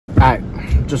Alright,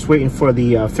 just waiting for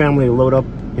the family to load up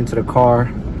into the car.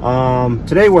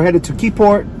 Today we're headed to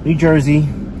Keyport, New Jersey.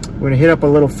 We're gonna hit up a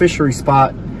little fishery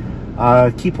spot.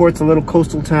 Keyport's a little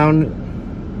coastal town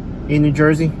in New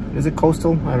Jersey. Is it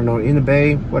coastal? I don't know, in the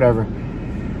bay, whatever.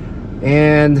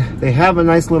 And they have a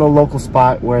nice little local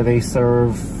spot where they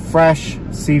serve fresh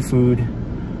seafood,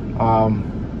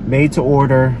 made to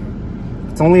order.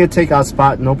 It's only a takeout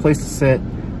spot, no place to sit,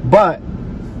 but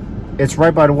it's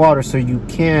right by the water, so you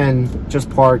can just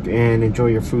park and enjoy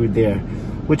your food there,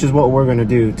 which is what we're gonna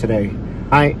do today.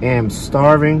 I am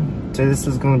starving, so this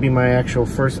is gonna be my actual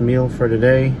first meal for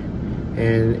today,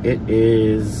 and it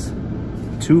is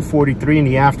 2:43 in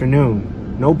the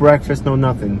afternoon. No breakfast, no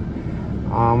nothing.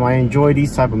 I enjoy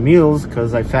these type of meals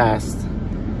because I fast,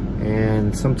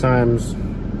 and sometimes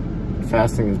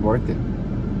fasting is worth it.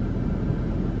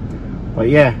 But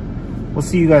yeah, we'll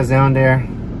see you guys down there.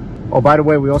 Oh, by the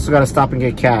way, we also got to stop and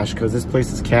get cash because this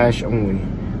place is cash only.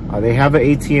 They have an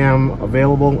ATM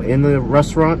available in the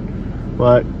restaurant,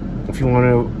 but if you want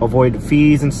to avoid the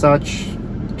fees and such,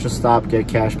 just stop, get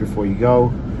cash before you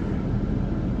go.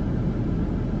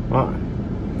 Well,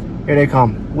 here they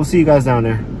come. We'll see you guys down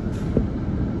there.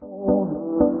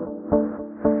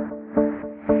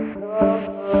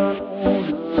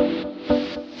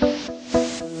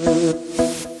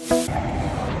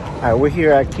 Alright, we're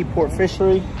here at Keyport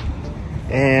Fishery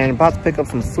and about to pick up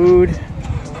some food.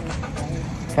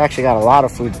 Actually got a lot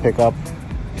of food to pick up.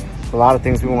 A lot of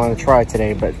things we want to try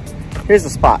today, but here's the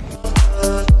spot.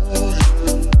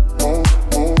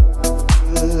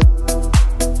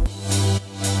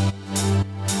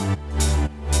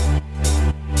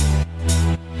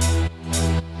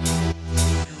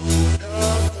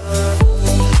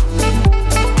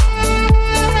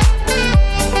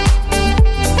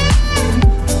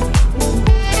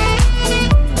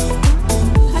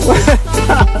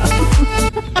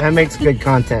 That makes good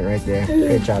content right there.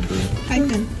 Good job, dude.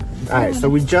 All right, so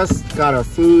we just got our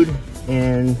food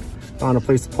and found a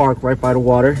place to park right by the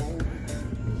water.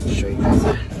 Let me show you guys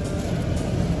that.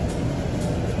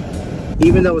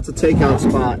 Even though it's a takeout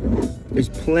spot, there's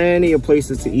plenty of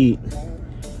places to eat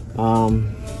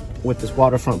with this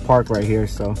waterfront park right here.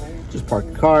 So just park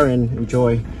the car and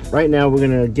enjoy. Right now, we're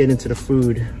gonna get into the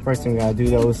food. First thing we gotta do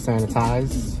though is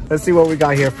sanitize. Let's see what we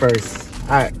got here first.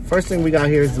 All right, first thing we got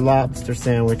here is the lobster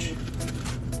sandwich.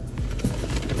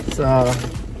 It's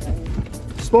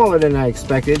smaller than I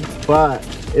expected, but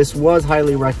this was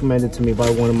highly recommended to me by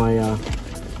one of my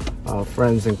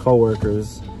friends and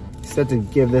co-workers. He said to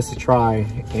give this a try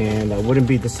and I wouldn't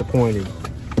be disappointed.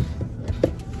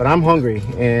 But I'm hungry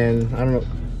and I don't know if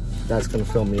that's gonna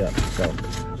fill me up. So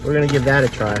we're gonna give that a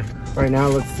try. Right now,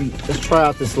 let's try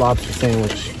out this lobster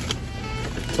sandwich.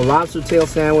 It's a lobster tail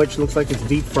sandwich, looks like it's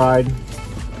deep fried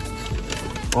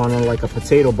on like a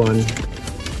potato bun.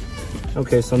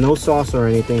 Okay, so no sauce or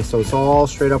anything, so it's all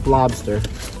straight up lobster.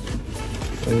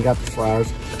 And you got the fries,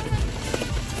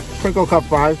 crinkle cut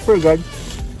fries, pretty good,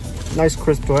 nice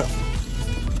crisp to it.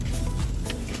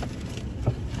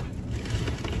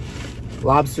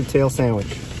 Lobster tail sandwich.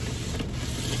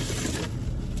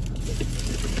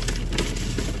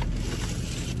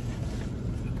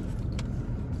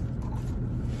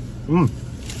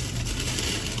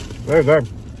 Very good.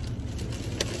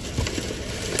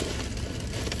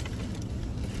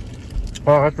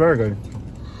 Oh, that's very good.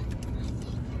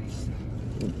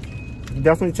 You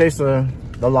definitely taste the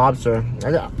lobster.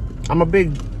 I'm a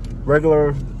big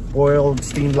regular boiled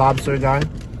steamed lobster guy,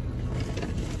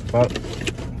 but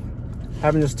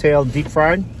having this tail deep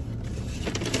fried,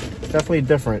 definitely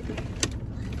different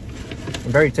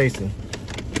and very tasty.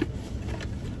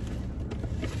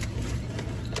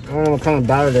 I don't know what kind of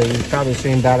batter they use. Probably the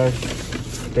same batter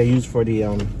they use for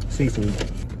the seafood.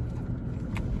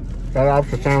 That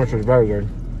lobster sandwich is very good.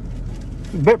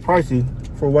 It's a bit pricey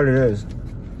for what it is.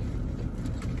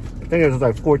 I think it was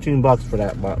like 14 bucks for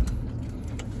that, but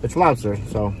it's lobster,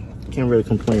 so can't really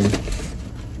complain.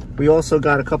 We also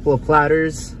got a couple of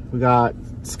platters. We got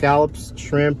scallops,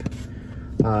 shrimp,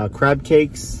 crab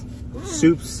cakes,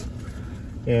 soups,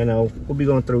 and we'll be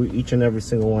going through each and every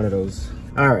single one of those.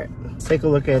 All right, let's take a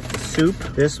look at the soup.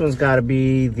 This one's got to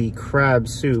be the crab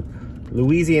soup.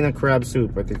 Louisiana crab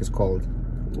soup, I think it's called.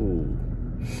 Ooh,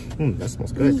 that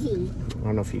smells good. I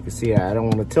don't know if you can see that. I don't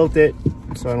want to tilt it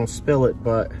so I don't spill it,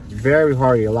 but very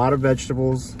hearty. A lot of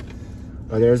vegetables.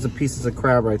 Oh, there's the pieces of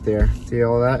crab right there. See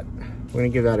all that? We're gonna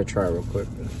give that a try real quick.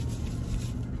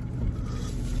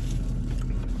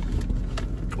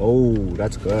 Oh,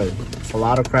 that's good. It's a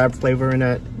lot of crab flavor in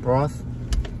that broth.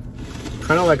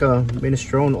 Kind of like a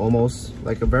minestrone almost,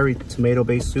 like a very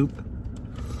tomato-based soup.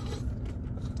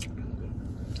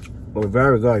 Oh,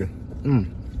 very good.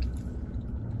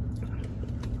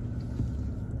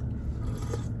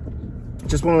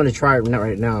 Just wanted to try it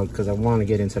right now because I want to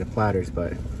get into the platters,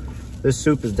 but this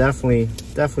soup is definitely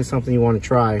something you want to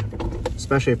try,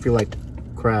 especially if you like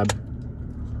crab.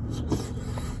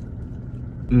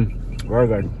 Very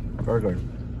good, very good.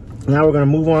 Now we're gonna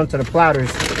move on to the platters,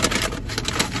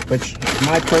 which is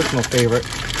my personal favorite.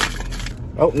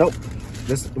 Oh, nope.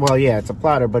 Well, yeah, it's a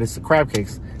platter, but it's the crab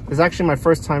cakes. This is actually my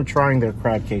first time trying their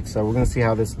crab cakes, so we're gonna see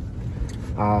how this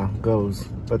goes.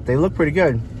 But they look pretty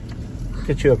good.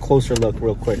 Get you a closer look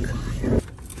real quick.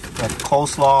 Got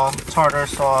coleslaw, tartar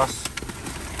sauce.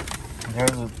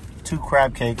 There's the 2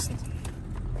 crab cakes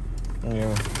and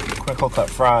your crinkle cut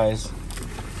fries.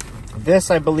 This,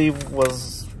 I believe,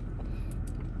 was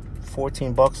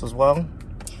 14 bucks as well.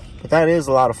 But that is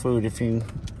a lot of food. If you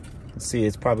can see,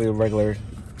 it's probably a regular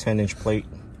 10-inch plate.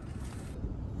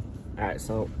 All right,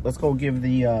 so let's go give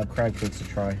the crab cakes a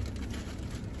try.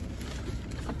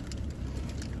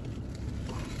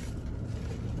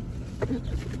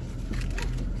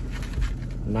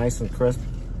 Nice and crisp.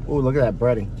 Oh, look at that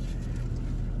breading.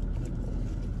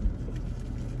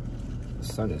 The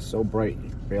sun is so bright, you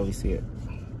can barely see it.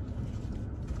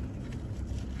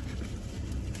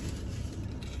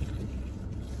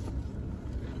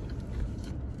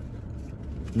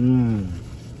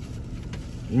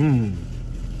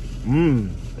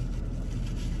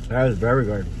 That is very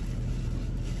good.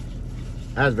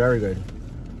 That is very good.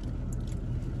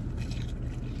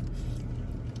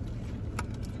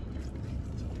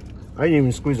 I didn't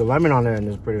even squeeze a lemon on it, and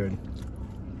it's pretty good.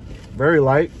 Very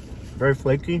light, very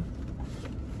flaky.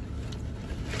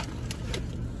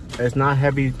 It's not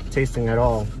heavy tasting at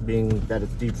all, being that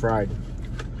it's deep fried.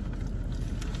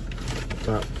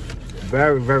 But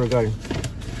very, very good.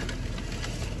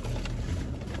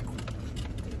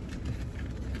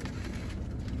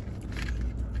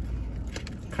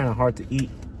 Kind of hard to eat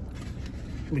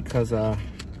because now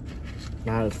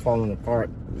it's falling apart.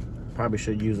 Probably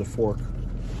should use a fork.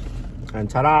 And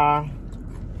ta-da!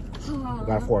 We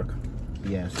got a fork.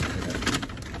 Yes.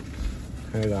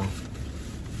 There you go.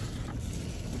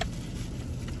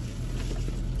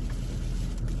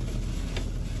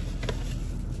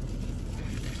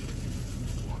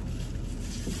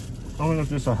 I don't know if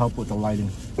this will help with the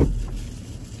lighting.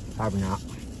 Probably not.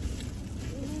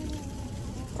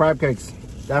 Crab cakes.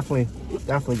 Definitely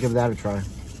give that a try.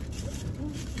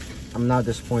 I'm not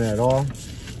disappointed at all.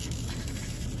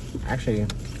 Actually,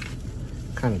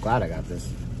 kind of glad I got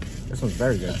this. This one's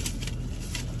very good.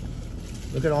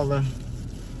 Look at all the,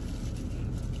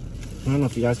 I don't know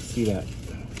if you guys can see that.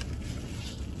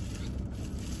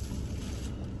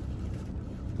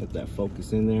 Let that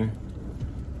focus in there.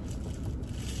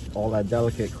 All that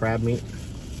delicate crab meat.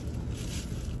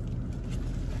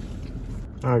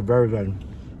 All right, very good.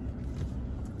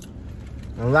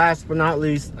 And last but not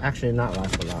least, actually not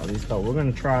last but not least, but we're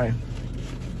gonna try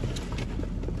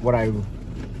what I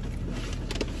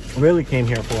really came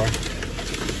here for.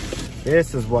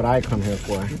 This is what I come here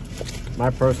for.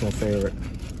 My personal favorite.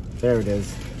 There it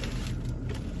is.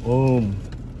 Boom.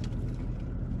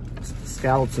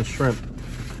 Scallops and shrimp.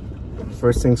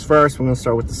 First things first, we're gonna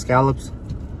start with the scallops.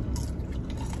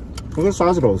 Look at the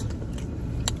size of those.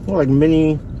 They're like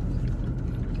mini,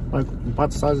 like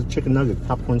about the size of chicken nugget,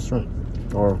 popcorn shrimp.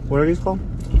 Or what are these called?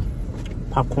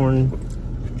 Popcorn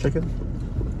chicken.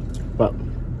 But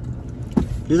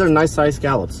these are nice sized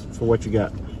scallops for what you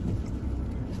get.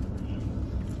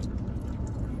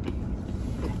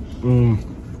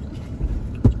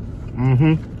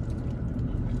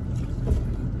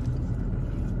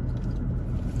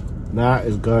 That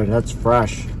is good. That's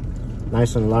fresh.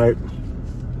 Nice and light.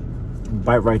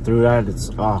 Bite right through that. It's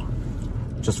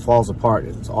it just falls apart.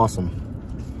 It's awesome.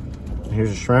 Here's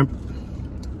a shrimp.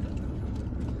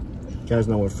 You guys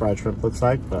know what fried shrimp looks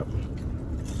like, but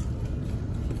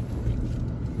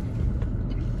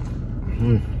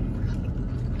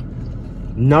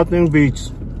nothing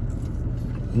beats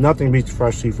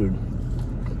fresh seafood.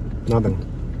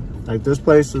 Nothing. Like, this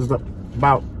place is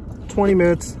about 20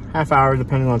 minutes, half hour,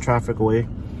 depending on traffic away,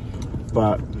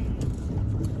 but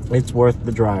it's worth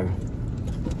the drive.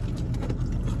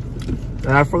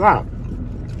 And I forgot,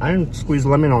 I didn't squeeze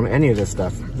lemon on any of this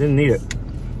stuff. Didn't need it.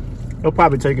 It'll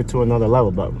probably take it to another level,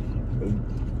 but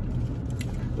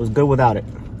it was good without it.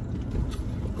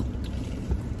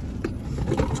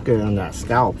 Let's get on that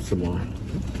scallop some more.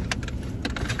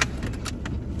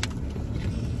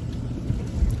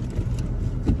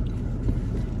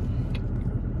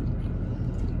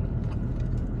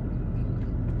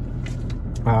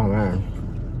 Oh man,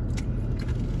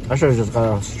 I should have just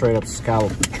got a straight up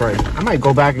scallop tray. I might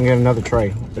go back and get another tray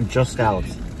with just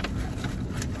scallops.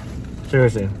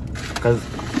 Seriously, because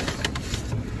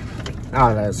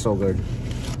that is so good.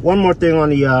 One more thing on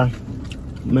the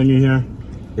menu here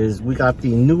is we got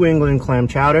the New England clam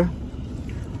chowder,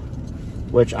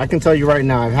 which I can tell you right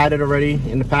now, I've had it already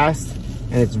in the past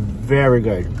and it's very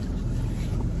good.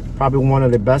 Probably one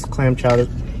of the best clam chowders.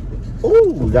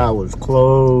 Ooh, that was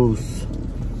close.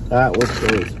 That was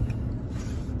close.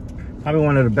 Probably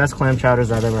one of the best clam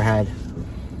chowders I've ever had.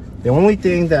 The only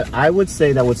thing that I would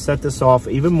say that would set this off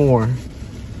even more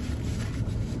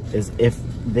is if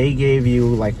they gave you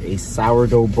like a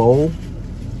sourdough bowl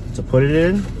to put it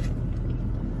in.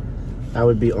 That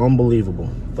would be unbelievable.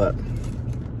 But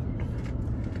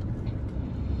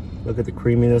look at the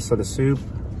creaminess of the soup.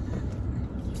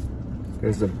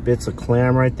 There's the bits of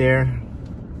clam right there.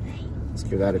 Let's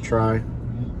give that a try.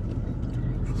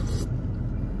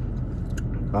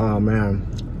 Oh man,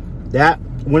 that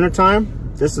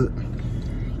wintertime, this is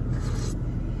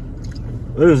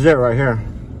it right here.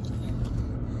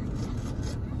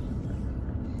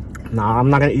 Nah, I'm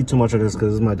not gonna eat too much of this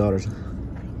because this is my daughter's,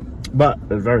 but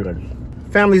it's very good.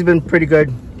 Family's been pretty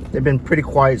good. They've been pretty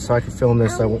quiet, so I can film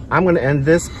this. So I'm gonna end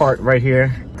this part right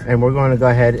here, and we're gonna go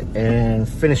ahead and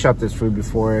finish up this food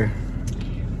before,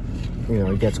 you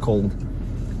know, it gets cold.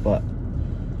 But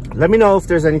let me know if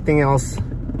there's anything else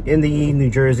in the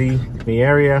New Jersey, the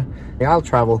area. Yeah, I'll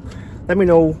travel. Let me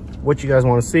know what you guys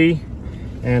want to see,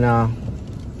 and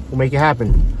we'll make it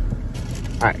happen.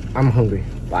 All right, I'm hungry.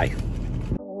 Bye.